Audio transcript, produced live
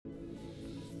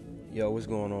Yo, what's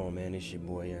going on, man? It's your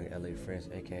boy, Young LA Prince,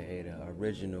 aka the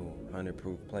original 100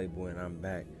 Proof Playboy, and I'm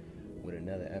back with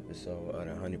another episode of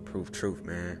the 100 Proof Truth,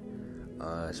 man.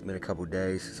 It's been a couple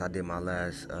days since I did my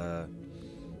last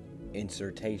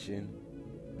insertion,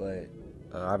 but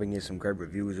I've been getting some great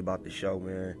reviews about the show,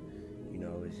 man. You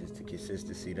know, it's just the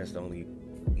consistency. That's the only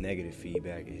negative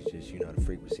feedback. It's just, the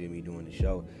frequency of me doing the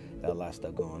show. Got a lot of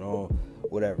stuff going on,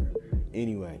 whatever.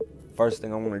 Anyway, first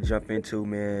thing I want to jump into,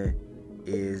 man,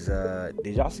 is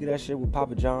did y'all see that shit with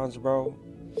Papa John's, bro?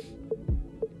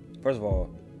 First of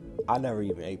all, I never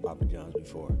even ate Papa John's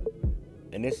before,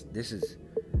 and this is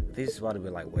about to be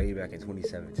like way back in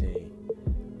 2017.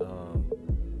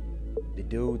 The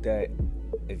dude that,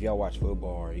 if y'all watch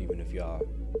football or even if y'all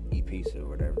eat pizza or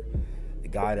whatever, the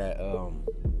guy that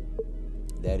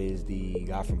is the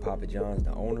guy from Papa John's,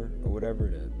 the owner or whatever,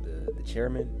 the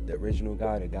chairman, the original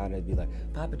guy, the guy that'd be like,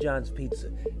 Papa John's Pizza,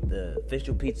 the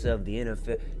official pizza of the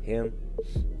NFL, him.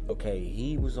 Okay,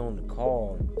 he was on the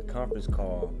conference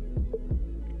call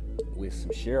with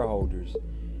some shareholders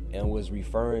and was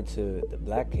referring to the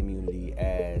black community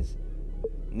as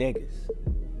niggas.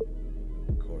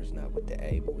 Of course, not with the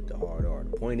A, but with the hard R.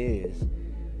 The point is,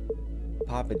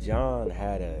 Papa John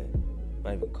had I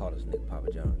don't even call this nigga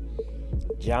Papa John.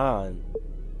 John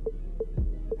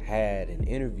had an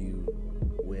interview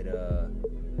with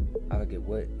I forget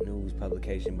what news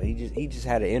publication, but he just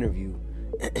had an interview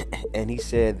and he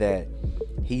said that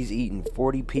he's eaten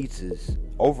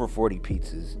over 40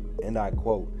 pizzas, and I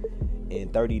quote, in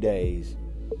 30 days,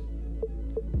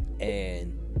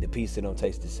 and the pizza don't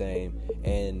taste the same,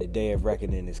 and the day of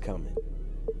reckoning is coming.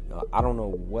 Now, I don't know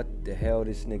what the hell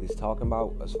this nigga's talking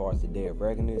about as far as the day of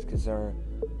reckoning is concerned,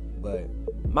 but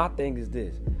my thing is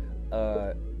this,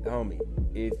 homie,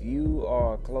 if you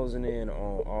are closing in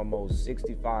on almost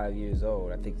 65 years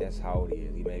old, I think that's how old he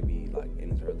is. He may be like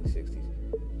in his early 60s.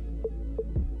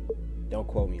 Don't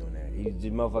quote me on that.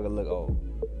 The motherfucker look old.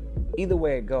 Either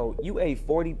way it go, you ate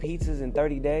 40 pizzas in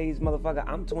 30 days, motherfucker.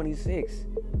 I'm 26.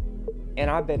 And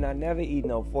I bet I never eat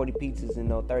no 40 pizzas in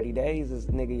no 30 days. This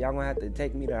nigga, y'all gonna have to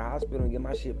take me to the hospital and get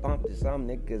my shit pumped or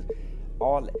something, nigga, because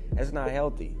that's not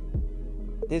healthy.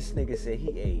 This nigga said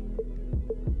he ate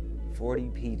 40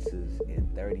 pizzas in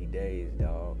 30 days,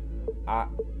 dog.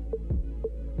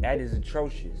 That is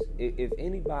atrocious. If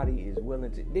anybody is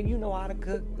willing to, do you know how to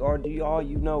cook, or do all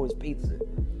you know is pizza?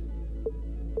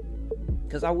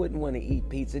 Because I wouldn't want to eat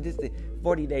pizza. Just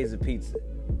 40 days of pizza,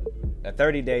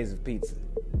 30 days of pizza.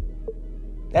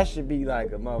 That should be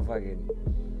like a motherfucking,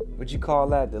 what you call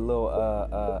that? The little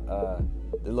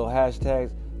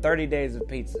hashtags. 30 days of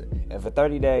pizza. And for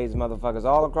 30 days, motherfuckers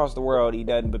all across the world eat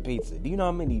nothing but pizza. Do you know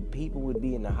how many people would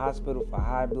be in the hospital for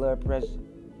high blood pressure?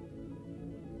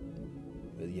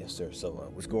 But yes, sir. So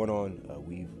what's going on?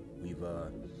 We've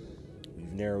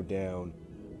narrowed down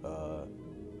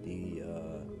the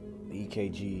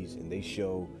EKGs, and they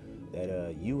show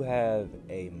that you have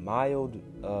a mild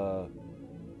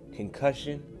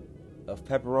concussion of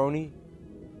pepperoni.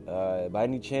 By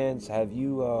any chance, have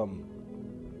you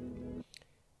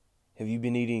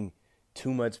been eating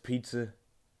too much pizza?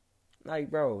 Like,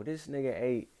 bro, this nigga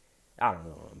ate, I don't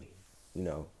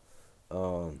know,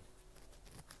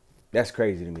 that's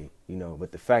crazy to me,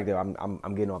 but the fact that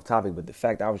I'm getting off topic, but the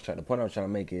fact that the point I was trying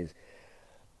to make is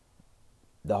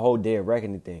the whole day of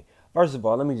reckoning thing. First of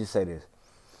all, let me just say this.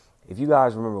 If you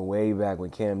guys remember way back when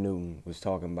Cam Newton was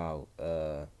talking about,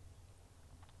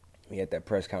 he had that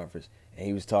press conference, and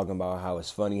he was talking about how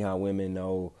it's funny how women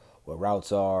know what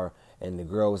routes are, and the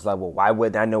girl was like, well, why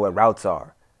wouldn't I know what routes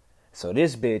are? So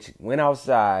this bitch went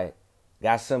outside,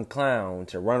 got some clown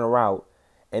to run a route,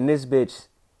 and this bitch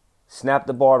snapped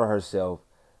the ball to herself,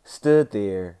 stood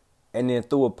there, and then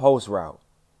threw a post route.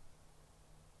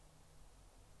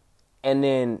 And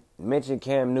then mentioned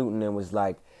Cam Newton and was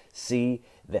like, see,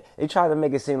 they tried to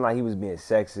make it seem like he was being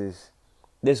sexist.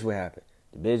 This is what happened.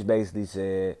 The bitch basically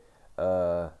said,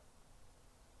 what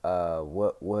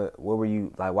were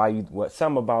you like? Why you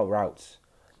something about routes?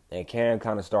 And Cam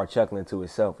kind of started chuckling to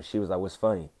himself, and she was like, "What's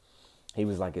funny?" He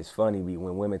was like, "It's funny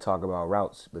when women talk about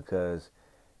routes because,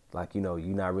 like, you're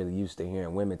not really used to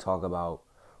hearing women talk about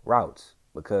routes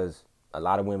because a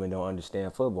lot of women don't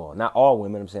understand football. Not all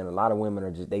women. I'm saying a lot of women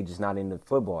are just not into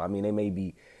football. I mean, they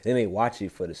may watch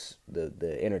it for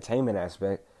the entertainment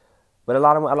aspect, but a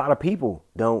lot of people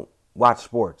don't watch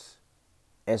sports."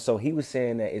 And so he was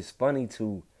saying that it's funny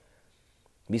to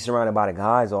be surrounded by the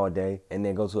guys all day and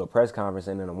then go to a press conference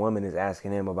and then a woman is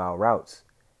asking him about routes.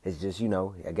 It's just,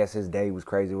 I guess his day was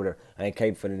crazy or whatever. I ain't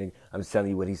caping for the nigga. I'm just telling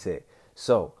you what he said.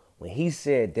 So when he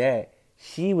said that,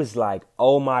 she was like,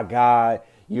 oh my God,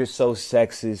 you're so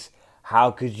sexist. How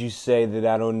could you say that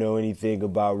I don't know anything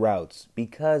about routes?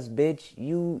 Because, bitch,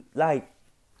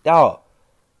 dawg,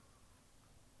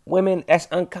 women, that's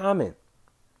uncommon.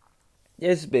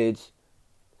 This bitch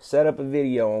set up a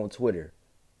video on Twitter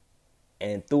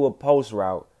and threw a post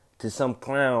route to some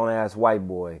clown-ass white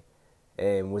boy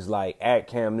and was like, at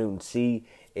Cam Newton, see,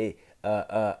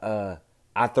 I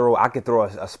could throw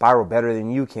a spiral better than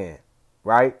you can,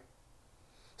 right?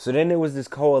 So then there was this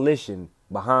coalition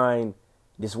behind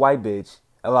this white bitch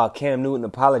about Cam Newton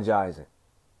apologizing.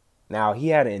 Now, he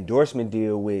had an endorsement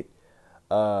deal with,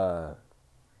 I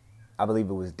believe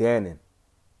it was Dannon,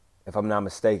 if I'm not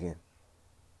mistaken.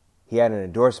 He had an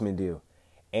endorsement deal.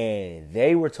 And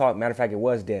they were talking, matter of fact, it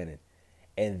was Dannon.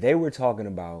 And they were talking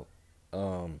about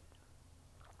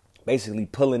basically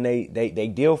pulling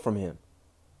they deal from him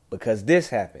because this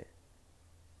happened.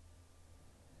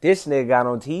 This nigga got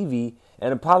on TV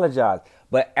and apologized.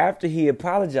 But after he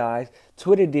apologized,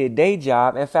 Twitter did their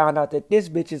job and found out that this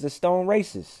bitch is a stone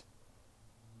racist.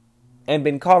 And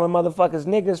been calling motherfuckers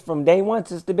niggas from day one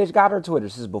since the bitch got her Twitter.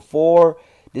 Since before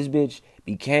this bitch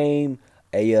became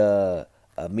a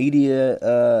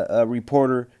media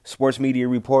reporter, sports media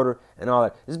reporter, and all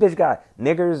that. This bitch got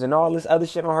niggers and all this other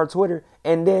shit on her Twitter,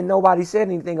 and then nobody said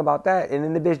anything about that. And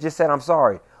then the bitch just said, I'm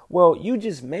sorry. Well, you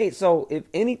just made, so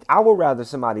I would rather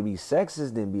somebody be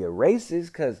sexist than be a racist,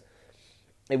 because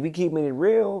if we keeping it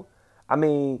real, I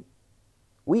mean,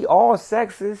 we all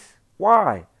sexist.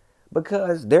 Why?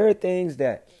 Because there are things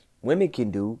that women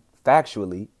can do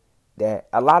factually that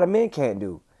a lot of men can't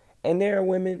do. And there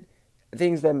are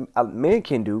things that men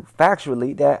can do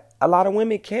factually that a lot of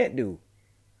women can't do.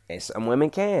 And some women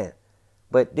can.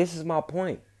 But this is my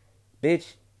point.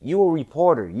 Bitch, you a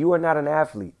reporter. You are not an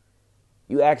athlete.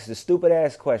 You asked a stupid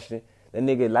ass question. The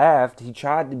nigga laughed. He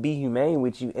tried to be humane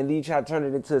with you. And then you tried to turn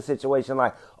it into a situation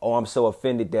like, oh, I'm so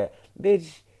offended that.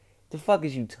 Bitch, the fuck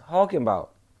is you talking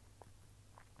about?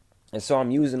 And so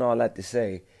I'm using all that to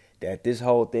say that this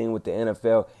whole thing with the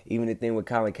NFL, even the thing with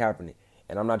Colin Kaepernick,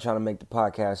 and I'm not trying to make the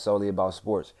podcast solely about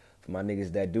sports. For my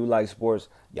niggas that do like sports,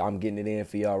 y'all, I'm getting it in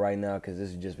for y'all right now because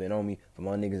this has just been on me. For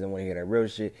my niggas that want to hear that real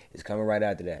shit, it's coming right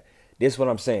after that. This is what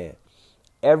I'm saying.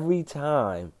 Every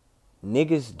time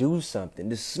niggas do something,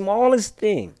 the smallest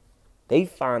thing, they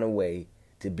find a way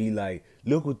to be like,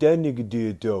 look what that nigga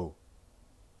did though.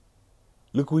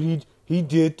 Look what he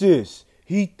did this.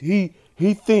 He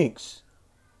thinks.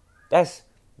 That's,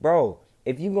 bro,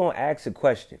 if you gonna ask a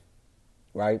question,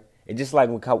 right? It's just like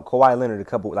with Kawhi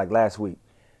Leonard last week.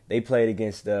 They played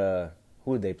against, who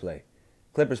did they play?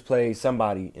 Clippers played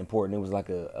somebody important. It was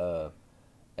like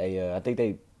I think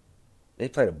they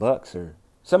played the Bucks or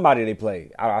somebody they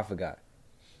played. I forgot.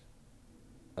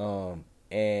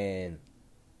 And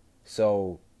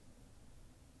so,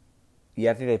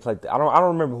 yeah, I think they played, I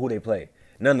don't remember who they played.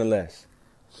 Nonetheless,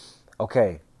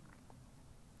 okay.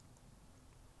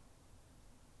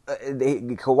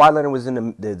 Kawhi Leonard was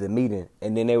in the meeting,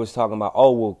 and then they was talking about,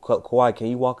 oh, well, Kawhi, can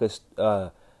you walk us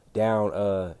down,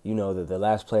 the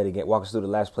last play of the game, walk us through the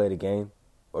last play of the game,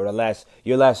 or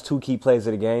your last two key plays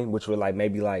of the game, which were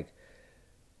maybe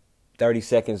 30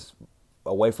 seconds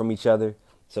away from each other.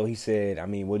 So he said, I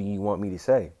mean, what do you want me to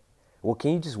say? Well,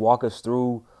 can you just walk us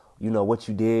through, what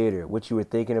you did or what you were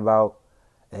thinking about?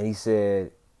 And he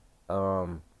said,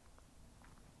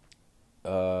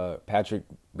 Patrick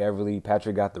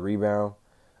got the rebound.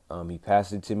 He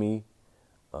passed it to me.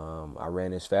 I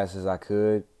ran as fast as I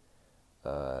could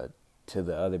to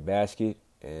the other basket,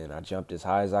 and I jumped as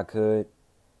high as I could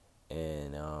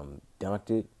and dunked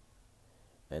it.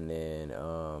 And then,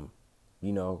 for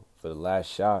the last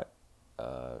shot,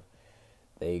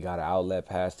 they got an outlet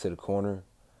pass to the corner.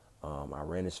 I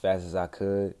ran as fast as I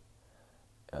could,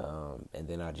 and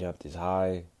then I jumped as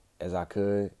high as I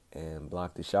could and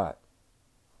blocked the shot.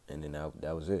 And then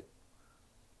that was it.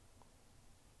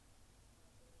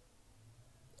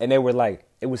 And they were like,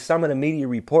 it was some of the media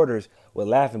reporters were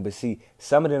laughing, but see,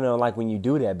 some of them don't like when you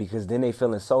do that because then they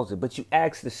feel insulted. But you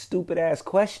asked the stupid ass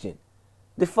question.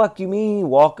 The fuck you mean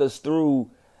walk us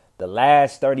through the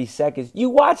last 30 seconds? You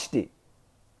watched it.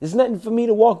 There's nothing for me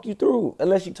to walk you through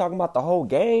unless you're talking about the whole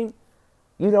game.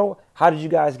 How did you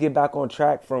guys get back on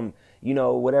track from,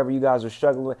 whatever you guys were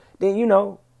struggling with?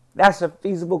 Then, that's a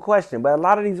feasible question. But a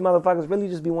lot of these motherfuckers really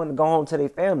just be wanting to go home to their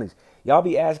families. Y'all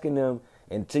be asking them,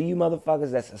 and to you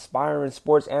motherfuckers that's aspiring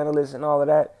sports analysts and all of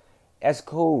that, that's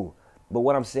cool. But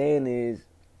what I'm saying is,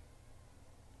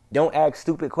 don't ask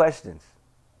stupid questions.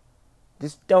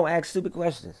 Just don't ask stupid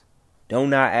questions. Do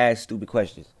not ask stupid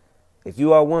questions. If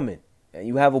you are a woman and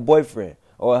you have a boyfriend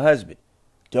or a husband,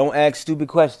 don't ask stupid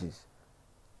questions.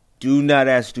 Do not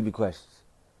ask stupid questions.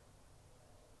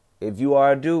 if you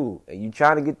are a dude and you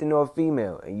trying to get to know a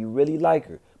female and you really like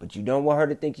her, but you don't want her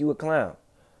to think you a clown,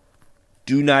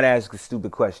 do not ask a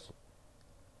stupid question.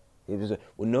 Well,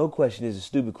 no question is a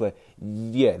stupid question.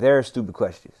 Yeah, there are stupid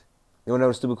questions. You wanna know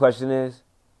what a stupid question is?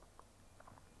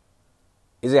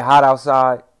 Is it hot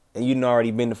outside and you done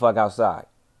already been the fuck outside?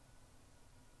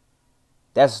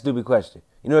 That's a stupid question.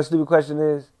 You know what a stupid question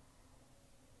is?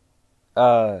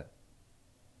 How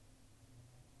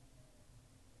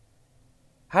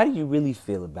do you really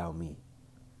feel about me?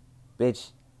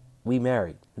 Bitch, we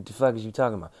married. What the fuck is you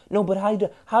talking about? No, but how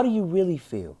do you really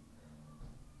feel?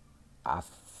 I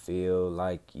feel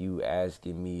like you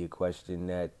asking me a question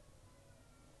that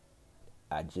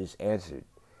I just answered.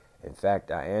 In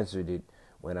fact, I answered it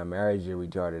when I married your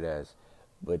retarded ass.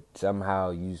 But somehow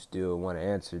you still want to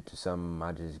answer to something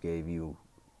I just gave you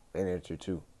an answer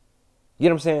to. You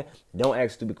know what I'm saying? Don't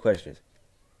ask stupid questions.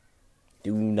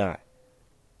 Do not.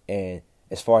 And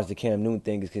as far as the Cam Newton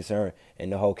thing is concerned,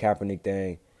 and the whole Kaepernick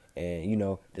thing, and you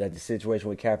know, like the situation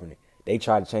with Kaepernick, they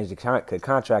tried to change the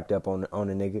contract up on the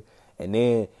nigga, and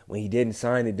then when he didn't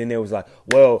sign it, then they was like,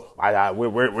 well,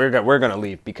 we're gonna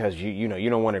leave because you know you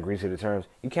don't want to agree to the terms.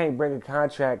 You can't bring a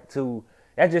contract to.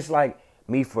 That's just like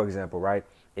me, for example, right?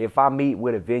 If I meet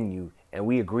with a venue and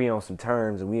we agree on some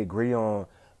terms and we agree on,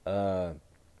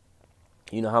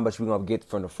 you know, how much we're going to get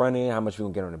from the front end, how much we're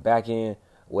going to get on the back end,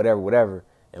 whatever,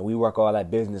 and we work all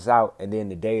that business out, and then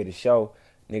the day of the show,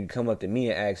 nigga come up to me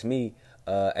and ask me,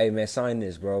 hey, man, sign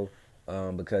this, bro,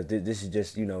 because this is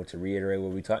just, you know, to reiterate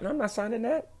what we talked. No, I'm not signing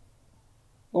that.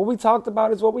 What we talked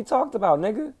about is what we talked about,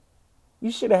 nigga.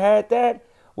 You should have had that.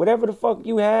 Whatever the fuck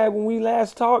you had when we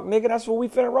last talked, nigga, that's what we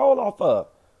finna roll off of.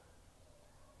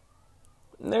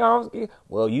 Nigga,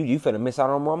 well, you finna miss out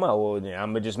on more money. Well,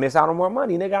 I'm gonna just miss out on more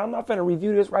money, nigga. I'm not finna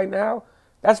review this right now.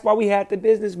 That's why we had the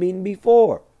business meeting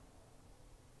before.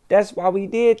 That's why we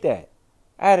did that.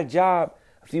 I had a job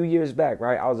a few years back,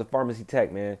 right? I was a pharmacy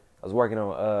tech, man. I was working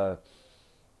on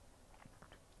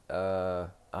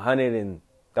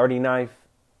 139th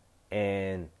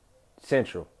and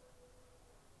Central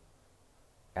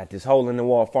at this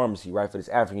hole-in-the-wall pharmacy, right, for this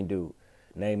African dude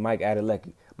named Mike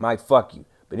Adeleke. Mike, fuck you.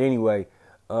 But anyway,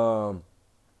 you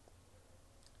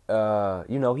know,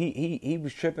 he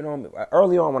was tripping on me.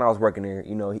 Early on when I was working there,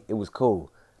 you know, it was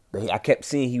cool. But I kept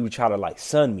seeing he would try to, like,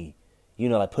 sun me, you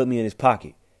know, like, put me in his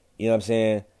pocket. You know what I'm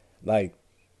saying? Like,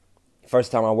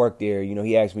 first time I worked there, you know,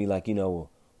 he asked me, like, you know,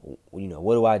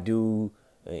 what do I do,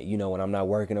 you know, when I'm not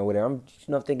working or whatever. I'm, you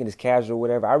know, thinking it's casual or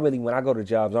whatever. When I go to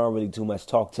jobs, I don't really too much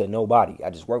talk to nobody.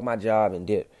 I just work my job and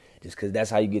dip. Just because that's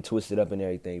how you get twisted up and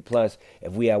everything. Plus,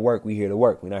 if we at work, we here to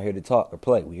work. We're not here to talk or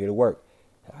play. We here to work.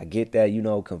 I get that, you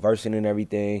know, conversing and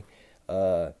everything,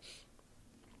 or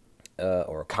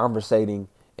conversating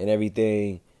and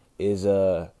everything is,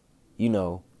 you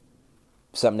know,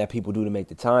 something that people do to make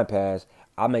the time pass.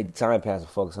 I make the time pass and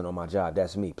focusing on my job.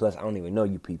 That's me. Plus, I don't even know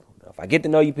you people. If I get to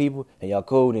know you people and y'all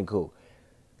cool, then cool.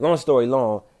 Long story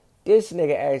long, this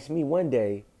nigga asked me one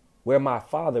day where my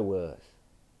father was.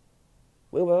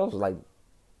 Well, I was like,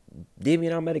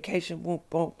 divvying out medication, boom,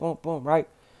 boom, boom, boom, right?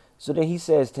 So then he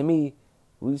says to me,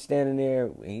 we was standing there,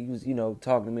 and he was, you know,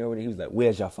 talking to me over there. He was like,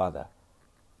 where's your father?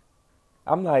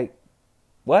 I'm like,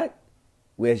 what?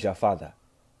 Where's your father?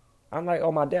 I'm like,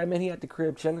 oh, my dad, man, he at the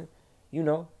crib chilling, you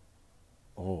know.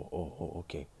 Oh,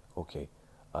 okay.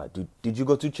 Did you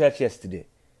go to church yesterday?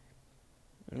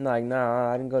 I'm like,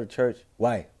 nah, I didn't go to church.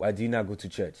 Why? Why do you not go to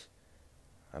church?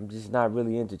 I'm just not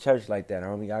really into church like that.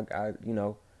 I mean, I you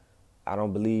know, I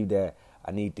don't believe that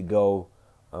I need to go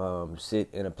sit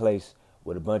in a place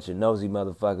with a bunch of nosy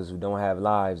motherfuckers who don't have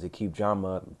lives that keep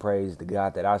drama up and praise the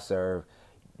God that I serve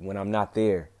when I'm not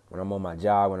there, when I'm on my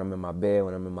job, when I'm in my bed,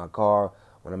 when I'm in my car,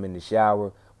 when I'm in the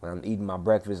shower, when I'm eating my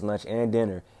breakfast, lunch, and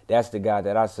dinner. That's the God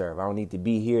that I serve. I don't need to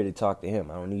be here to talk to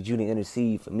him. I don't need you to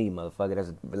intercede for me, motherfucker. That's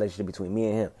a relationship between me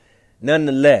and him.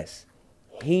 Nonetheless,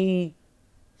 he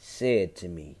said to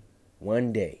me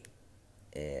one day,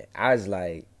 and I was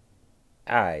like,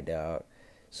 all right, dog,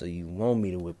 so you want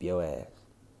me to whip your ass.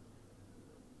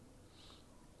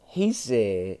 He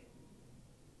said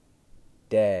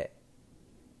that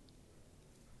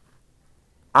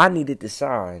I needed to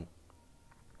sign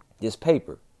this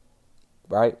paper,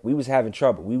 right? We was having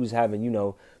trouble. We was having, you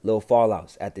know, little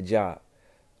fallouts at the job,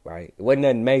 right? It wasn't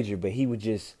nothing major, but he would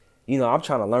just, you know, I'm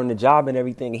trying to learn the job and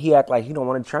everything. And he act like he don't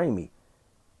want to train me.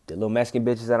 The little Mexican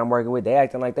bitches that I'm working with, they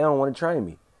acting like they don't want to train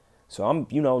me. So I'm,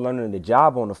 you know, learning the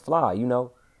job on the fly, you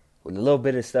know. With a little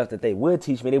bit of stuff that they would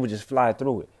teach me, they would just fly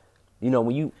through it. You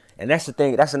know, and that's the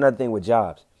thing, that's another thing with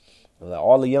jobs. Like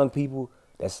all the young people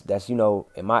that's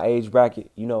in my age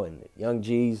bracket, and the young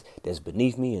G's that's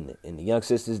beneath me, and the young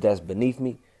sisters that's beneath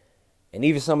me, and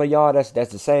even some of y'all that's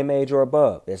the same age or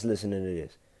above that's listening to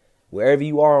this. Wherever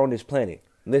you are on this planet,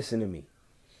 listen to me.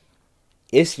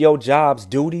 It's your job's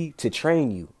duty to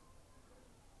train you.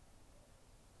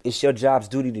 It's your job's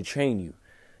duty to train you.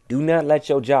 Do not let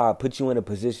your job put you in a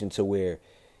position to where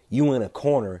you in a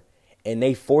corner and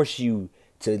they force you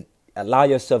to allow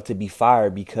yourself to be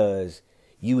fired because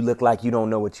you look like you don't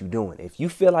know what you're doing. If you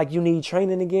feel like you need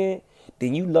training again,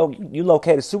 then you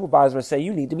locate a supervisor and say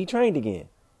you need to be trained again.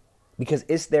 Because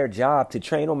it's their job to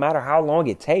train, no matter how long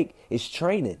it take. It's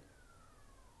training.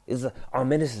 It's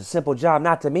it's a simple job,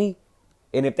 not to me.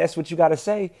 And if that's what you got to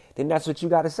say, then that's what you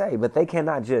got to say. But they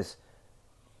cannot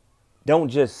don't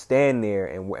just stand there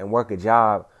and work a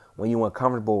job when you're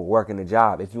uncomfortable working a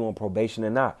job. If you're on probation or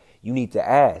not, you need to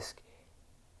ask,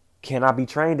 can I be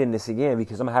trained in this again?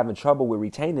 Because I'm having trouble with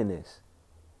retaining this.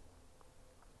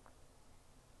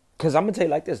 Because I'm going to tell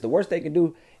you like this. The worst they can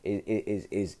do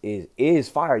is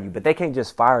fire you. But they can't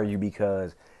just fire you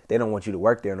because they don't want you to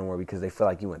work there no more because they feel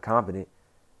like you're incompetent.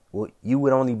 Well, you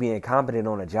would only be incompetent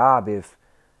on a job if,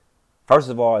 first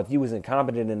of all, if you was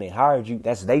incompetent and they hired you,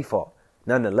 that's their fault.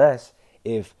 Nonetheless,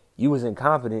 if you was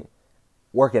incompetent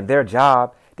working their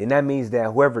job, then that means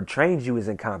that whoever trains you is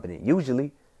incompetent.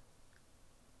 Usually,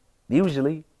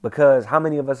 because how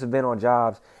many of us have been on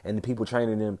jobs and the people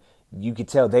training them, you could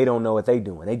tell they don't know what they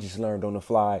doing. They just learned on the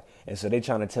fly. And so they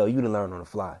trying to tell you to learn on the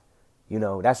fly.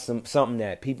 That's something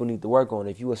that people need to work on.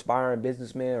 If you aspiring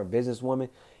businessman or businesswoman,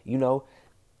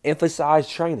 emphasize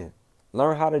training.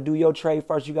 Learn how to do your trade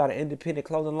first. You got an independent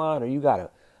clothing line or you got a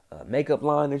makeup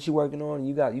line that you're working on.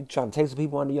 You trying to take some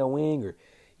people under your wing, or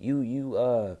you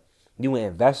an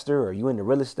investor, or you into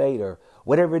real estate, or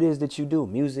whatever it is that you do,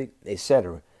 music,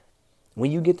 etc. When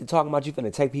you get to talking about you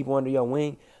finna take people under your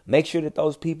wing, make sure that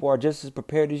those people are just as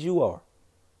prepared as you are.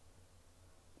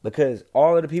 Because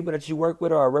all of the people that you work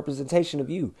with are a representation of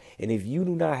you. And if you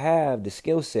do not have the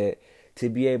skill set to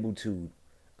be able to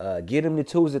get them the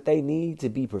tools that they need to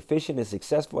be proficient and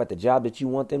successful at the job that you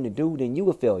want them to do, then you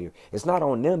a failure. It's not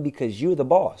on them because you're the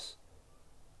boss.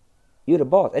 You're the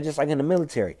boss. It's just like in the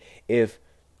military. If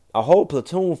a whole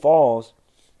platoon falls,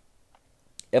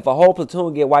 if a whole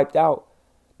platoon get wiped out,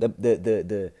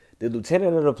 the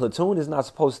lieutenant of the platoon is not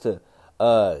supposed to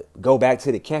go back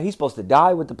to the camp. He's supposed to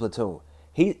die with the platoon.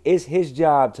 It's his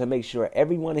job to make sure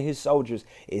every one of his soldiers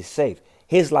is safe.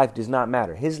 His life does not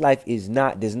matter. His life does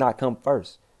not come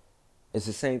first. It's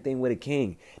the same thing with a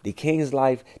king. The king's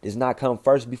life does not come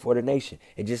first before the nation.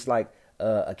 It's just like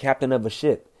a captain of a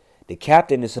ship. The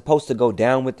captain is supposed to go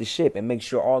down with the ship and make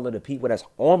sure all of the people that's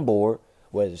on board,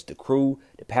 whether it's the crew,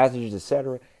 the passengers,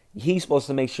 etc., he's supposed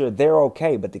to make sure they're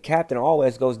okay. But the captain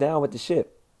always goes down with the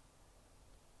ship.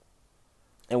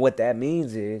 And what that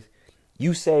means is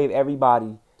you save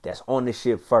everybody that's on the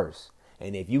ship first.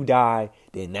 And if you die,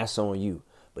 then that's on you.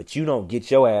 But you don't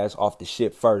get your ass off the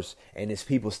ship first, and it's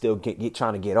people still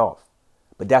trying to get off.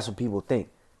 But that's what people think.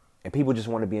 And people just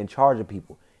want to be in charge of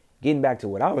people. Getting back to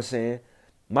what I was saying,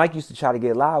 Mike used to try to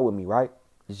get loud with me, right?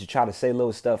 He used to try to say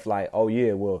little stuff like, oh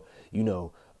yeah, well, you need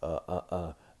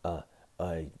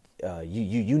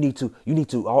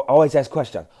to always ask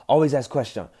questions. Always ask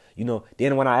questions.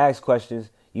 Then when I ask questions,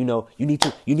 you need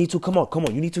to come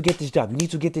on. You need to get this job.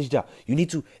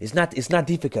 It's not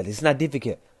difficult. It's not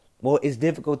difficult. Well, it's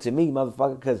difficult to me,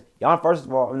 motherfucker, because y'all, first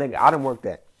of all, nigga, I done worked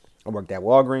at. I worked at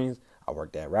Walgreens. I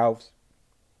worked at Ralph's.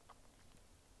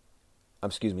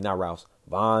 Not Ralph's.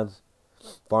 Vons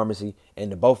Pharmacy.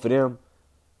 And the both of them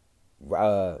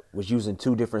was using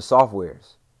two different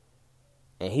softwares.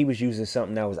 And he was using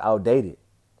something that was outdated.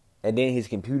 And then his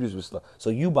computers were slow. So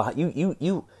you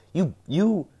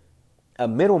a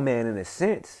middleman in a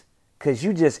sense, because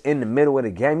you just in the middle of the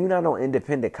game. You're not no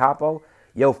independent capo.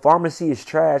 Yo, pharmacy is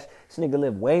trash. This nigga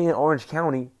lived way in Orange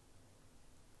County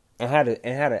and had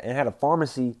a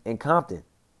pharmacy in Compton,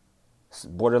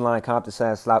 borderline Compton,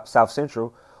 South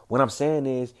Central. What I'm saying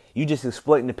is, you just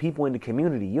exploiting the people in the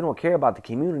community. You don't care about the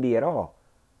community at all,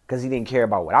 because he didn't care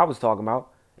about what I was talking about,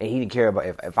 and he didn't care about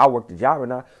if I worked the job or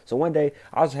not. So one day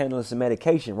I was handling some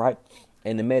medication, right,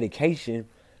 and the medication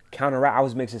I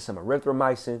was mixing some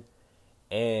erythromycin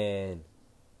and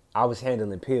I was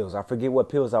handling pills. I forget what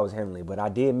pills I was handling, but I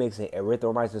did mix an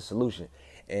erythromycin solution.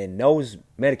 And those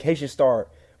medications started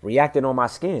reacting on my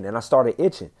skin, and I started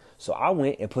itching. So I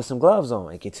went and put some gloves on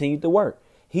and continued to work.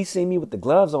 He seen me with the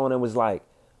gloves on and was like,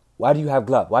 "Why do you have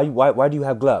gloves? Why do you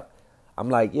have gloves?" I'm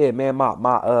like, "Yeah, man,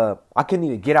 I couldn't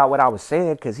even get out what I was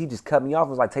saying because he just cut me off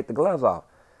and was like, take the gloves off."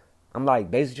 I'm like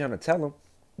basically trying to tell him,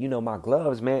 my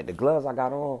gloves, man, the gloves I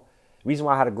got on, The reason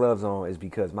why I had the gloves on is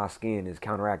because my skin is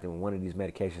counteracting one of these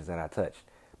medications that I touched.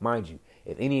 Mind you,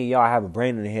 if any of y'all have a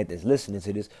brain in the head that's listening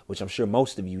to this, which I'm sure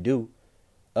most of you do,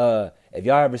 if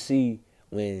y'all ever see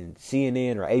when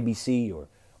CNN or ABC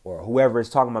or whoever is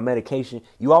talking about medication,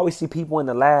 you always see people in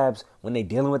the labs when they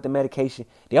dealing with the medication.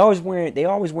 They always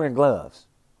wearing gloves.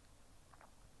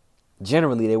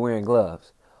 Generally, they're wearing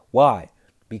gloves. Why?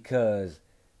 Because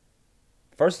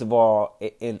first of all,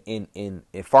 in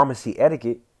pharmacy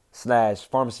etiquette /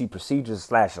 pharmacy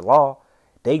procedures / law,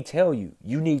 they tell you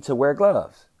need to wear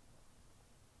gloves.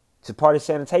 It's a part of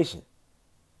sanitation.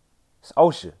 It's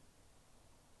OSHA.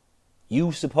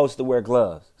 You supposed to wear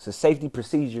gloves. It's a safety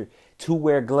procedure to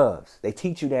wear gloves. They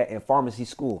teach you that in pharmacy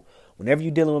school. Whenever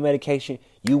you're dealing with medication,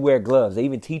 you wear gloves. They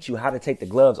even teach you how to take the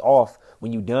gloves off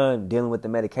when you're done dealing with the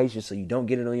medication so you don't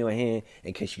get it on your hand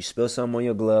in case you spill something on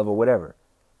your glove or whatever.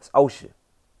 It's OSHA.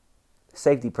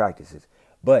 Safety practices.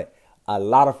 But a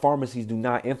lot of pharmacies do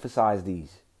not emphasize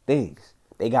these things.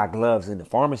 They got gloves in the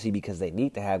pharmacy because they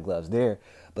need to have gloves there,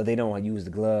 but they don't use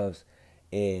the gloves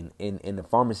in the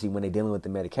pharmacy when they're dealing with the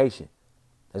medication.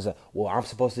 There's I'm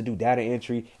supposed to do data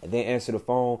entry and then answer the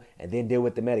phone and then deal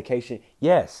with the medication.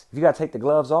 Yes, if you got to take the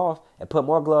gloves off and put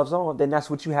more gloves on, then that's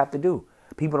what you have to do.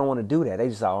 People don't want to do that. They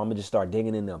just I'm going to just start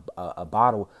digging in a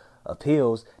bottle of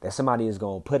pills that somebody is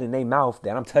going to put in their mouth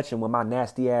that I'm touching with my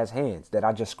nasty ass hands that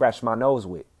I just scratched my nose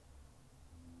with.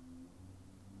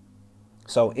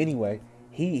 So anyway,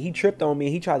 he tripped on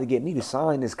me. He tried to get me to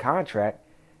sign this contract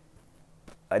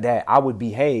that I would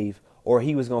behave or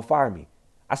he was going to fire me.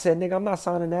 I said, nigga, I'm not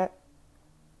signing that.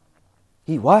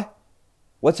 He, what?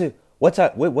 What's it? What's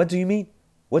up? What do you mean?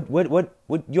 What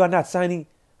you are not signing?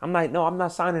 I'm like, no, I'm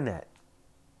not signing that.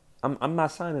 I'm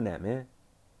not signing that, man.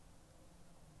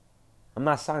 I'm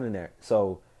not signing that.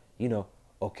 So,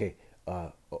 okay.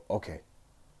 Okay.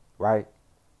 Right?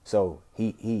 So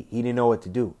he didn't know what to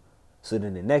do. So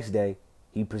then the next day,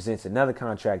 he presents another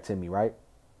contract to me, right?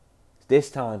 This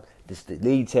time, the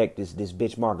lead tech, this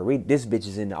bitch Marguerite, this bitch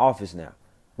is in the office now,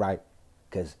 right?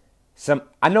 Because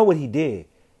I know what he did.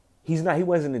 He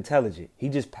wasn't intelligent. He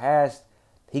just passed.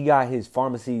 He got his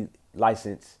pharmacy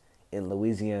license in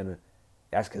Louisiana.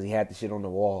 That's because he had the shit on the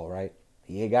wall, right?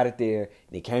 He got it there,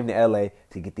 and he came to LA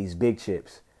to get these big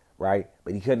chips, right?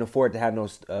 But he couldn't afford to have no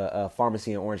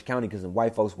pharmacy in Orange County because the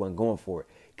white folks wasn't going for it.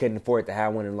 He couldn't afford to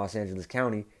have one in Los Angeles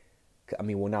County. I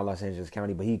mean, well, not Los Angeles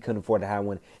County, but he couldn't afford to have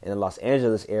one in the Los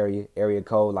Angeles area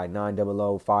code like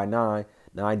 90059,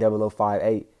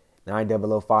 90058,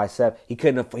 90057. He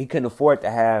couldn't afford to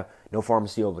have no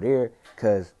pharmacy over there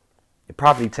because the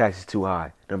property tax is too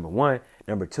high. Number one.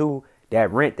 Number two, that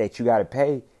rent that you got to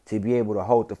pay to be able to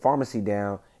hold the pharmacy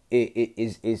down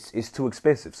is too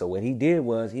expensive. So what he did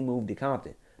was he moved to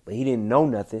Compton, but he didn't know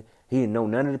nothing. He didn't know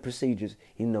none of the procedures.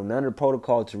 He didn't know none of the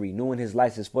protocol to renewing his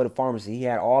license for the pharmacy. He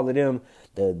had all of them,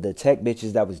 the tech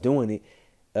bitches that was doing it,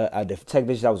 the tech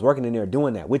bitches that was working in there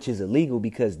doing that, which is illegal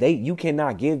because you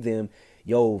cannot give them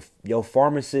your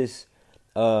pharmacist.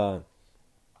 There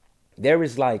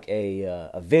is like a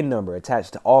VIN number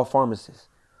attached to all pharmacists,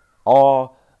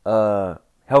 all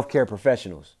healthcare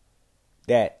professionals.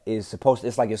 That is supposed to,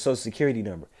 it's like your social security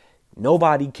number.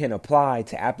 Nobody can apply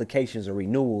to applications or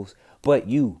renewals but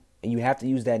you. And you have to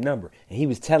use that number. And he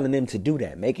was telling them to do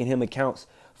that, making him accounts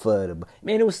for the...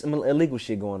 Man, there was some illegal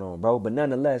shit going on, bro. But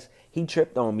nonetheless, he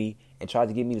tripped on me and tried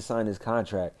to get me to sign this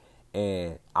contract.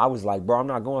 And I was like, bro, I'm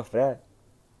not going for that.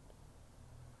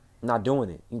 I'm not doing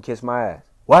it. You can kiss my ass.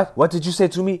 What? What did you say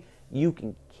to me? You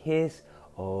can kiss...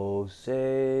 Oh,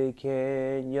 say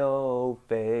can your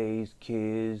face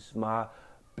kiss my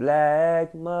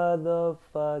black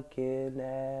motherfucking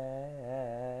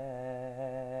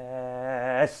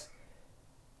ass.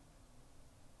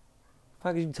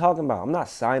 What the fuck are you talking about? I'm not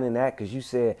signing that because you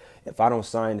said if I don't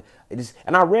sign it,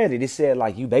 and I read it. It said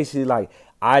like you basically like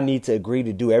I need to agree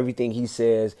to do everything he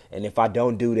says, and if I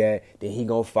don't do that, then he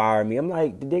gonna fire me. I'm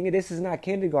like, nigga, this is not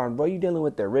kindergarten, bro. You dealing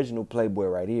with the original Playboy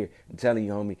right here. I'm telling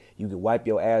you, homie, you can wipe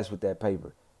your ass with that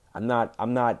paper. I'm not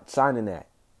signing that.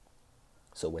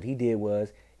 So what he did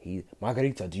was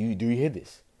Margarita, do you hear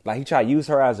this? Like he tried to use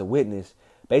her as a witness,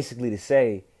 basically to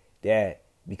say that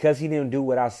because he didn't do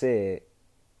what I said,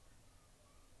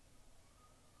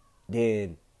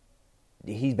 then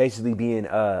he's basically being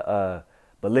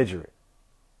belligerent.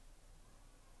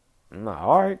 I'm like,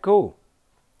 all right, cool.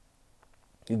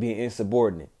 He's being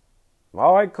insubordinate.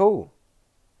 All right, cool.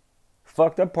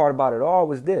 Fucked up part about it all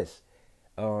was this.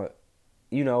 It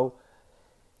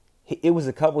was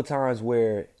a couple times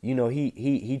where,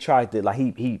 he tried to, like,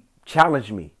 he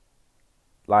challenged me.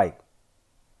 Like,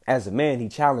 as a man, he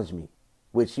challenged me.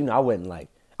 Which, I wasn't like,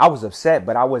 I was upset,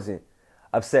 but I wasn't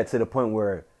upset to the point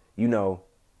where, you know,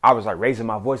 I was like raising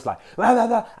my voice like, blah, blah,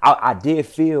 blah. I did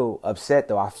feel upset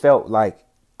though. I felt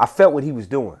what he was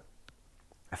doing.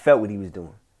 I felt what he was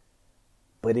doing.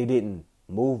 But it didn't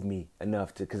move me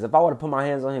enough to, because if I would have put my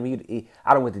hands on him, I'd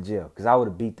have went to jail. Because I would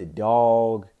have beat the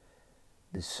dog,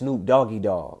 the Snoop Doggy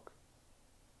Dog.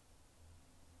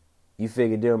 You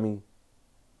figure, deal me?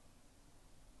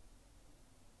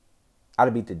 I'd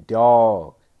have beat the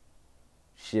dog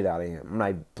shit out of him. I'm not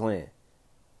even playing.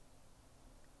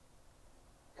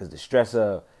 Because the stress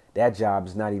of that job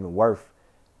is not even worth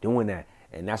doing that.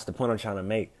 And that's the point I'm trying to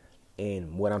make.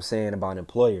 And what I'm saying about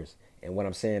employers, and what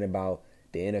I'm saying about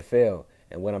the NFL,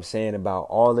 and what I'm saying about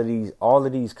all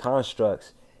of these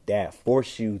constructs that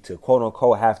force you to quote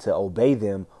unquote have to obey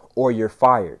them or you're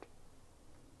fired.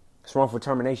 It's wrongful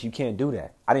termination. You can't do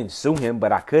that. I didn't sue him,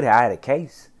 but I could have. I had a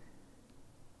case.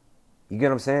 You get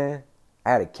what I'm saying?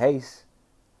 I had a case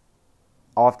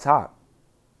off top.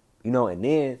 You know, and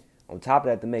then on top of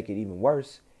that, to make it even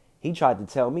worse, he tried to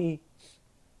tell me,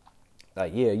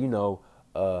 like, yeah, you know,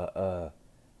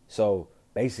 so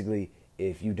basically,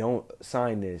 if you don't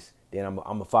sign this, then I'm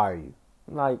going to fire you.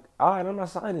 I'm like, all right, I'm not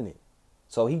signing it.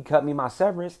 So he cut me my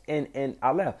severance and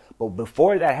I left. But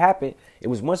before that happened, it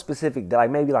was one specific, like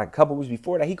maybe like a couple weeks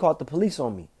before that, he called the police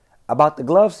on me about the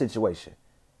glove situation.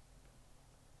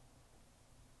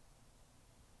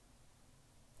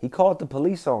 He called the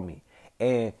police on me.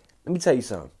 And let me tell you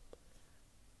something.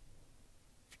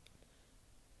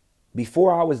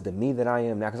 Before I was the me that I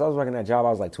am now, because I was working that job, I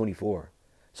was like 24.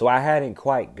 So I hadn't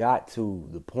quite got to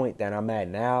the point that I'm at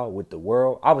now with the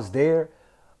world. I was there,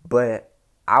 but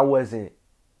I wasn't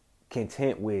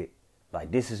content with,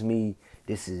 like, this is me.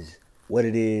 This is what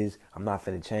it is. I'm not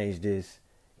finna change this.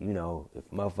 You know, if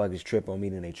motherfuckers trip on me,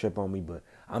 then they trip on me. But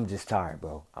I'm just tired,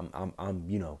 bro. I'm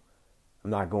you know,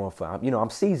 I'm not going for, I'm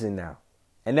seasoned now.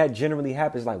 And that generally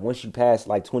happens, like, once you pass,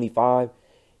 like, 25,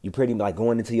 you pretty, like,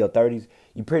 going into your 30s,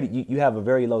 you have a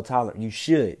very low tolerance. You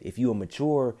should. If you a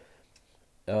mature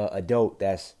adult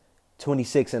that's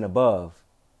 26 and above,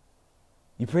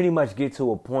 you pretty much get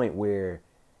to a point where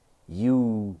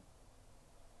you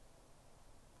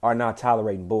are not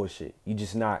tolerating bullshit. You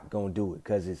just not going to do it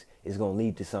because it's going to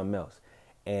lead to something else.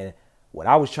 And what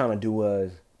I was trying to do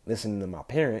was listening to my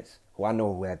parents, who I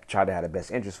know who had tried to have the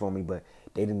best interest for me, but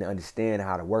they didn't understand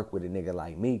how to work with a nigga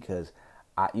like me because,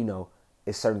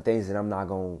 it's certain things that I'm not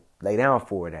going to lay down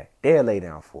for that they'll lay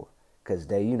down for. Because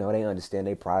they, they understand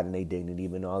their pride and their dignity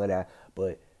and all of that.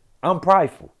 But I'm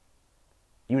prideful,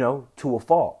 to a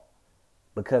fault.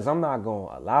 Because I'm not going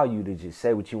to allow you to just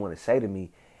say what you want to say to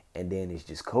me and then it's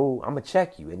just cool. I'm going to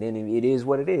check you and then it is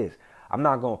what it is. I'm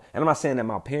not saying that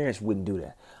my parents wouldn't do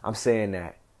that. I'm saying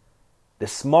that the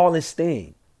smallest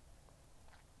thing,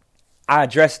 I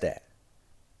address that.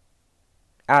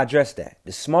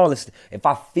 The smallest, if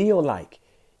I feel like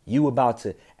you about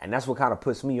to, and that's what kind of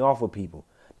puts me off with people.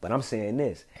 But I'm saying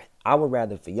this, I would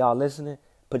rather, for y'all listening,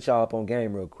 put y'all up on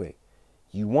game real quick.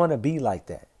 You want to be like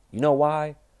that. You know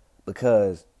why?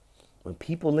 Because when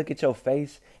people look at your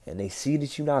face and they see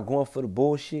that you're not going for the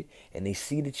bullshit and they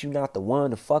see that you're not the one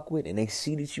to fuck with and they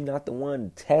see that you're not the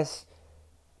one to test,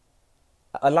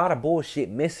 a lot of bullshit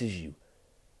misses you.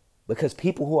 Because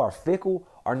people who are fickle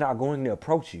are not going to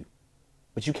approach you.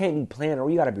 But you can't be playing, or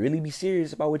you got to really be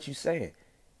serious about what you're saying. You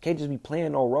can't just be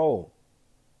playing no role.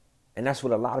 And that's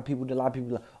what a lot of people do. A lot of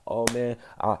people like, oh man,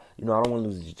 I don't want to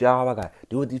lose this job. I got to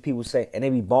do what these people say. And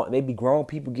they be grown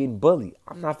people getting bullied.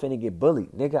 I'm not finna get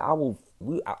bullied. Nigga,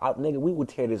 we will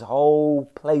tear this whole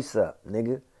place up,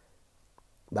 nigga.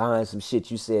 Behind some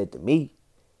shit you said to me.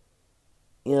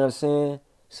 You know what I'm saying?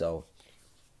 So,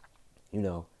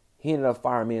 he ended up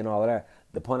firing me and all of that.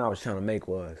 The point I was trying to make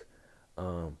was,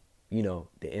 the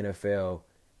NFL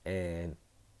and,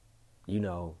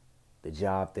 the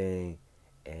job thing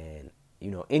and,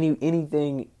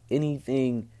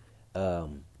 anything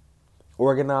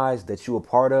organized that you're a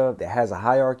part of that has a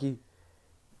hierarchy,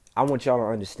 I want y'all to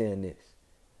understand this.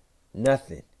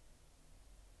 Nothing.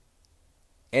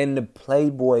 And the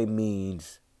Playboy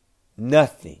means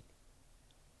nothing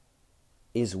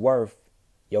is worth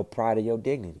your pride or your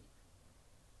dignity.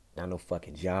 Not no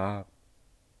fucking job.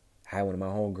 I had one of my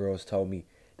homegirls told me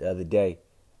the other day,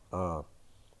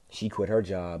 she quit her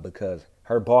job because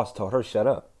her boss told her shut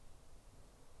up.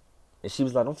 And she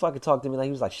was like, don't fucking talk to me. Like,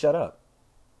 he was like, shut up.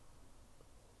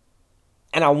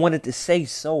 And I wanted to say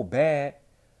so bad,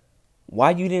 why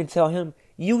you didn't tell him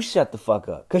you shut the fuck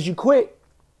up? Because you quit.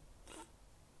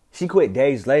 She quit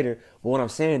days later. But what I'm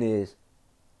saying is,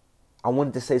 I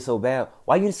wanted to say so bad,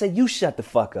 why you didn't say you shut the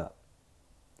fuck up?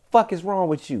 Fuck is wrong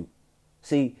with you?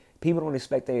 See, People don't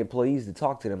expect their employees to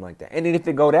talk to them like that. And then if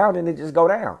it go down, then it just go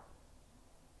down.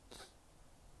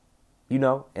 You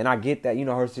know, and I get that, you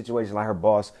know, her situation, like her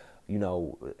boss, you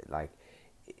know, like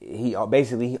he owned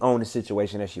the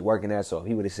situation that she working at. So if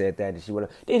he would have said that,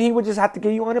 then he would just have to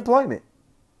give you unemployment.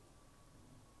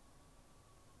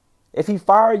 If he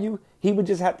fired you, he would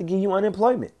just have to give you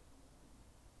unemployment.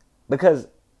 Because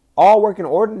all working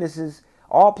ordinances,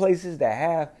 all places that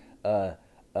have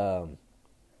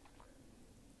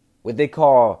what they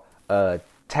call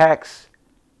tax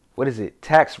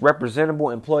representable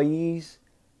employees,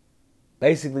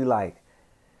 basically like,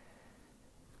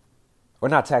 or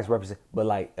not tax represent, but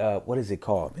like what is it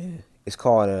called, man? It's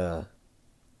called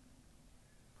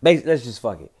let's just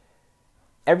fuck it.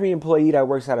 Every employee that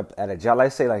works at a job,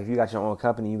 let's say like if you got your own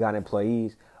company, you got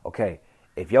employees, okay,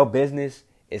 if your business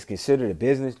is considered a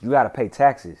business, you got to pay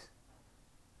taxes.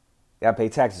 You got to pay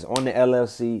taxes on the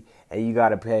LLC, and you got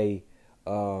to pay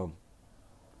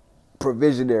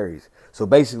provisionaries. So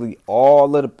basically,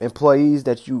 all of the employees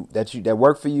that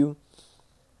work for you,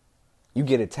 you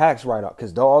get a tax write-off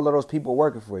because all of those people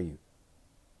working for you.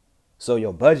 So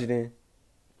your budgeting,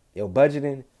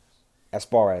 as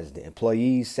far as the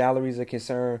employees' salaries are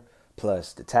concerned,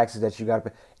 plus the taxes that you got to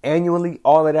pay annually,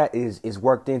 all of that is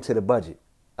worked into the budget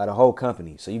of the whole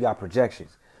company. So you got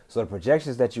projections. So the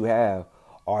projections that you have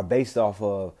are based off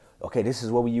of, okay, this is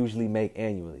what we usually make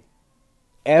annually.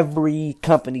 Every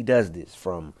company does this,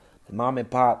 from mom and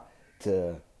pop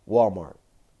to Walmart.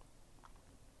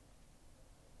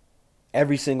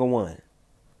 Every single one.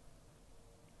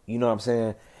 You know what I'm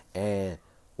saying? And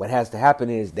what has to happen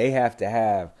is they have to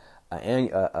have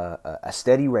a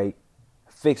steady rate,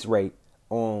 fixed rate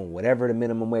on whatever the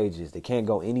minimum wage is. They can't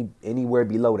go anywhere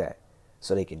below that.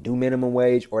 So they can do minimum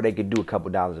wage or they can do a couple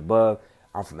dollars above.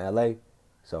 I'm from LA,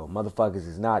 so motherfuckers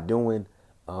is not doing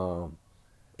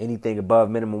anything above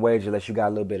minimum wage unless you got a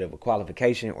little bit of a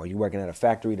qualification, or you working at a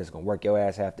factory that's going to work your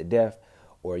ass half to death,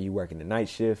 or you working the night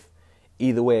shift.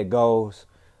 Either way it goes,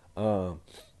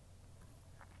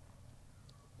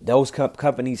 those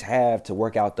companies have to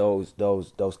work out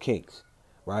those kinks,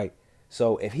 right?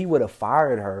 So if he would have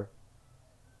fired her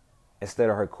instead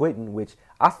of her quitting, which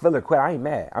I feel her quit, I ain't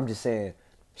mad. I'm just saying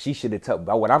she should have told.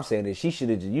 But what I'm saying is she should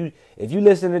have. If you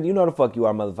listen to, you know the fuck you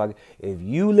are, motherfucker. If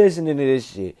you listening to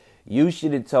this shit, you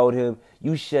should have told him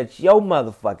you shut your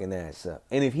motherfucking ass up.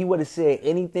 And if he would have said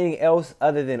anything else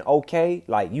other than okay,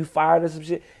 like you fired or some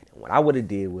shit, what I would have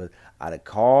did was I'd have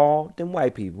called them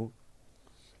white people.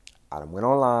 I'd have went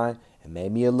online and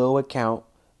made me a little account,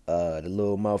 the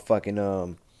little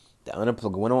motherfucking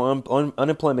went on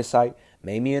unemployment site,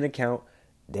 made me an account.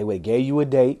 They would have gave you a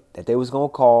date that they was gonna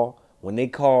call. When they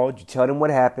called, you tell them what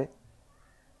happened,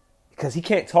 because he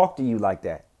can't talk to you like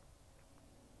that.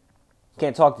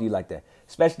 Can't talk to you like that,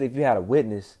 especially if you had a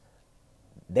witness.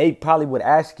 They probably would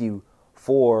ask you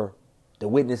for the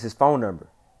witness's phone number.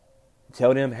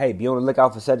 Tell them, hey, be on the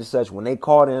lookout for such and such. When they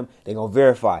call them, they're going to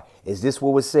verify. Is this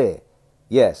what was said?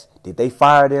 Yes. Did they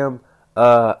fire them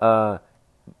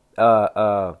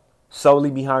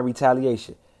solely behind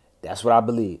retaliation? That's what I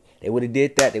believe. They would have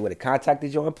did that. They would have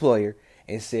contacted your employer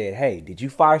and said, hey, did you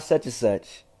fire such and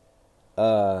such?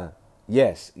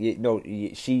 Yes.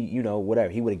 Whatever.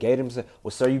 He would have gave them,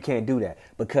 well, sir, you can't do that.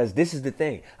 Because this is the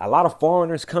thing. A lot of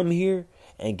foreigners come here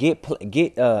and get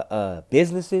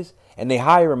businesses, and they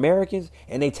hire Americans,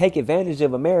 and they take advantage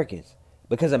of Americans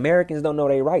because Americans don't know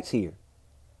their rights here.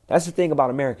 That's the thing about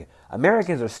America.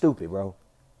 Americans are stupid, bro.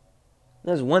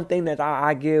 There's one thing that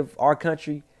I give our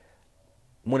country,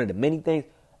 one of the many things.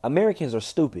 Americans are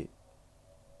stupid.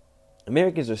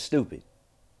 Americans are stupid.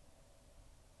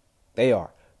 They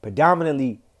are.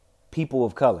 Predominantly people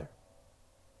of color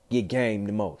get gamed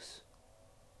the most.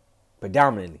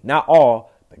 Predominantly. Not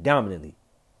all, predominantly.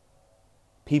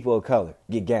 People of color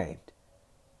get gamed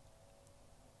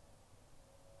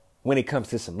when it comes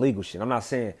to some legal shit. I'm not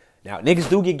saying now niggas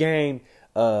do get gamed,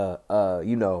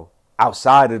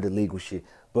 outside of the legal shit.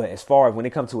 But as far as when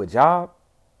it comes to a job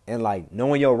and like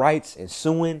knowing your rights and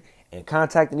suing and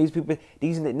contacting these people,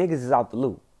 these niggas is out the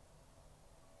loop.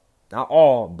 Not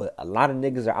all, but a lot of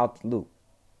niggas are out the loop.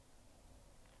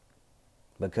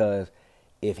 Because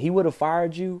if he would have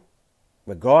fired you,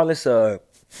 regardless of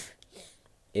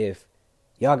if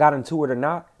y'all got into it or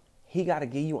not, he got to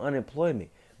give you unemployment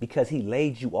because he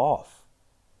laid you off.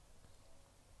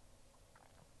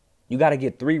 You got to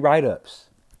get 3 write-ups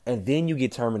and then you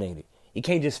get terminated. He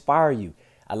can't just fire you.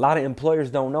 A lot of employers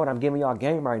don't know that. I'm giving y'all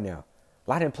game right now. A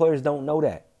lot of employers don't know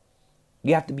that.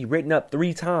 You have to be written up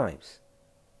 3 times.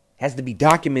 It has to be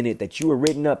documented that you were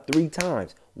written up 3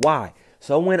 times. Why?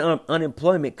 So when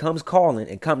unemployment comes calling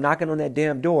and come knocking on that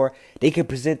damn door, they can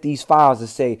present these files and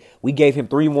say, we gave him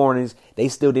 3 warnings. They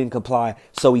still didn't comply.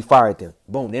 So we fired them.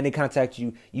 Boom. Then they contact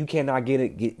you. You cannot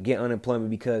get unemployment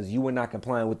because you were not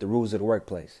complying with the rules of the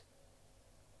workplace.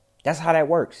 That's how that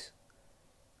works.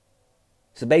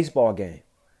 It's a baseball game.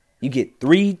 You get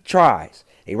 3 tries.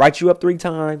 They write you up 3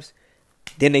 times.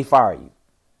 Then they fire you.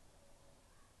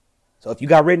 So if you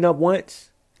got written up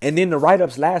once, and then the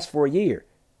write-ups last for a year.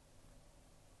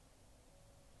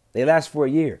 They last for a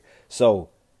year. So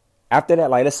after that,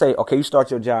 like let's say, okay, you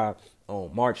start your job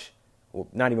on March, well,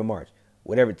 not even March,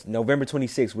 whatever, November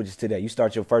 26th, which is today. You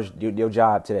start your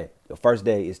job today. Your first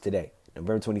day is today,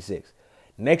 November 26th.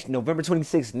 Next November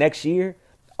 26th next year,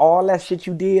 all that shit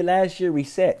you did last year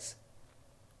resets.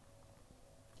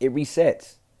 It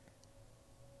resets.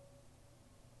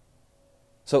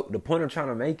 So the point I'm trying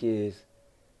to make is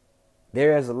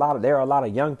there are a lot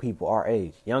of young people our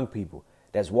age, young people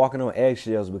that's walking on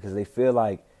eggshells because they feel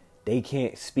like they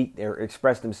can't speak or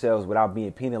express themselves without being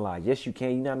penalized. Yes, you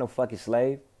can. You're not no fucking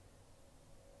slave.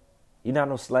 You're not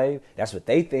no slave. That's what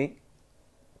they think.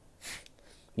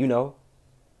 You know,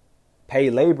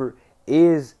 paid labor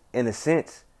is, in a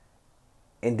sense,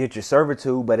 indentured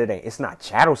servitude, but it's not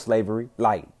chattel slavery.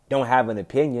 Like, don't have an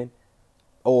opinion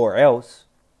or else.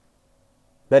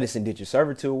 But it's indentured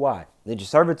servitude. Why? Indentured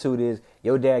servitude is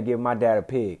your dad gave my dad a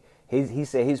pig. He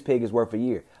said his pig is worth a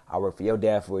year. I work for your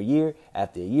dad for a year.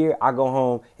 After a year, I go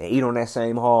home and eat on that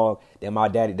same hog that my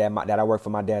daddy that I work for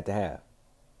my dad to have.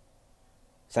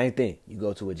 Same thing. You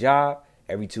go to a job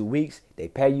every 2 weeks. They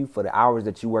pay you for the hours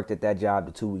that you worked at that job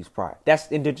the 2 weeks prior. That's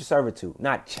indentured servitude,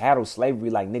 not chattel slavery.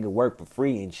 Like nigga work for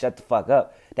free and shut the fuck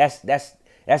up. That's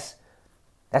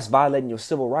violating your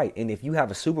civil right. And if you have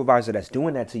a supervisor that's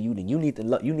doing that to you, then you need to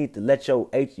let your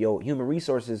human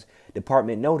resources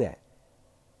department know that.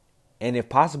 And if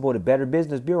possible, the Better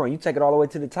Business Bureau, and you take it all the way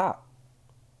to the top.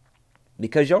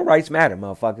 Because your rights matter,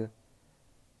 motherfucker.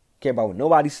 Care about what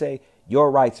nobody say.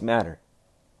 Your rights matter.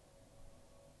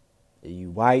 You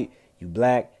white, you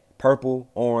black, purple,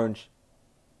 orange,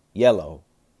 yellow,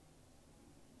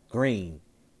 green.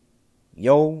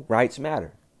 Your rights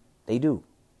matter. They do. You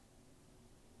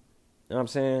know what I'm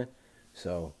saying?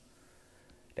 So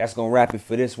that's gonna wrap it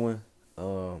for this one.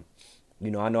 You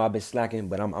know, I know I've been slacking,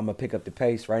 but I'm gonna pick up the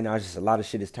pace. Right now, it's just a lot of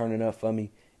shit is turning up for me,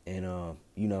 and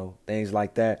you know, things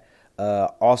like that.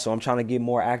 Also, I'm trying to get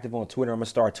more active on Twitter. I'm gonna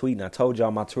start tweeting. I told y'all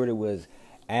my Twitter was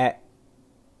at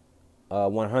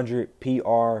 100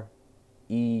 PREUXF,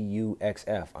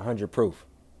 100 proof.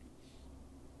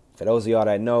 For those of y'all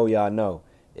that know, y'all know.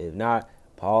 If not,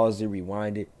 pause it,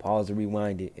 rewind it,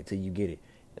 until you get it.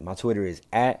 And my Twitter is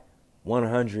at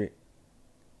 100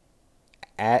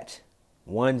 PREUXF.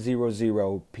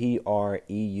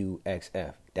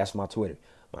 That's my Twitter.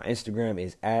 My Instagram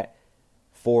is at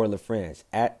 4LaFrance,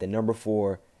 at the number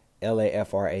 4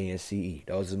 LAFRANCE.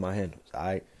 Those are my handles. All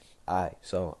right.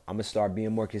 So I'm gonna start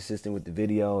being more consistent with the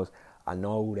videos. I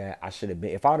know that I should have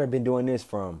been. If I would have been doing this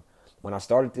from when I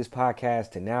started this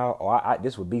podcast to now,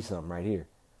 this would be something right here.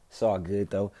 It's all good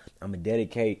though. I'm gonna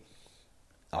dedicate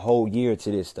a whole year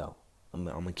to this though. I'm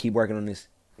gonna keep working on this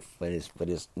for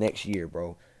this next year,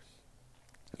 bro.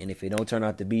 And if it don't turn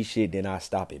out to be shit, then I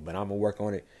stop it. But I'm gonna work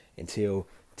on it until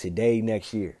today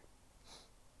next year.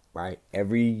 Right?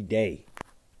 Every day.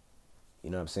 You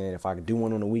know what I'm saying? If I could do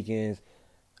one on the weekends,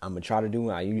 I'm gonna try to do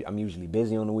it. I'm usually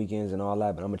busy on the weekends and all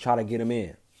that, but I'm gonna try to get them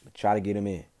in.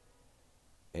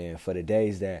 And for the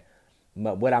days that,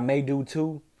 what I may do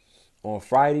too, on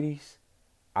Fridays,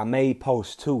 I may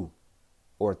post 2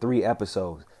 or 3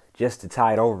 episodes just to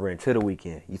tie it over into the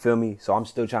weekend. You feel me? So I'm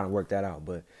still trying to work that out.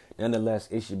 But nonetheless,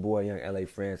 it's your boy, Young LA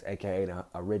France, a.k.a. the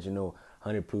original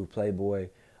 100 Proof Playboy.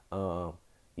 You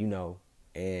know,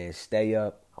 and stay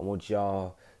up. I want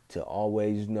y'all to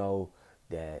always know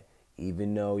that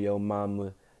even though your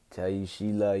mama tell you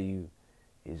she love you,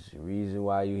 it's the reason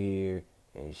why you here,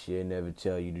 and she'll never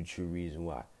tell you the true reason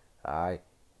why. Alright?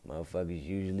 Motherfuckers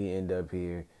usually end up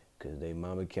here because they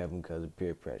mama kept them because of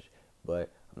peer pressure. But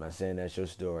I'm not saying that's your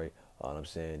story. All I'm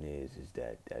saying is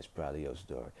that that's probably your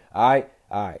story. Alright?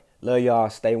 Love y'all.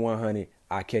 Stay 100.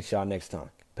 I'll catch y'all next time.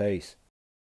 Peace.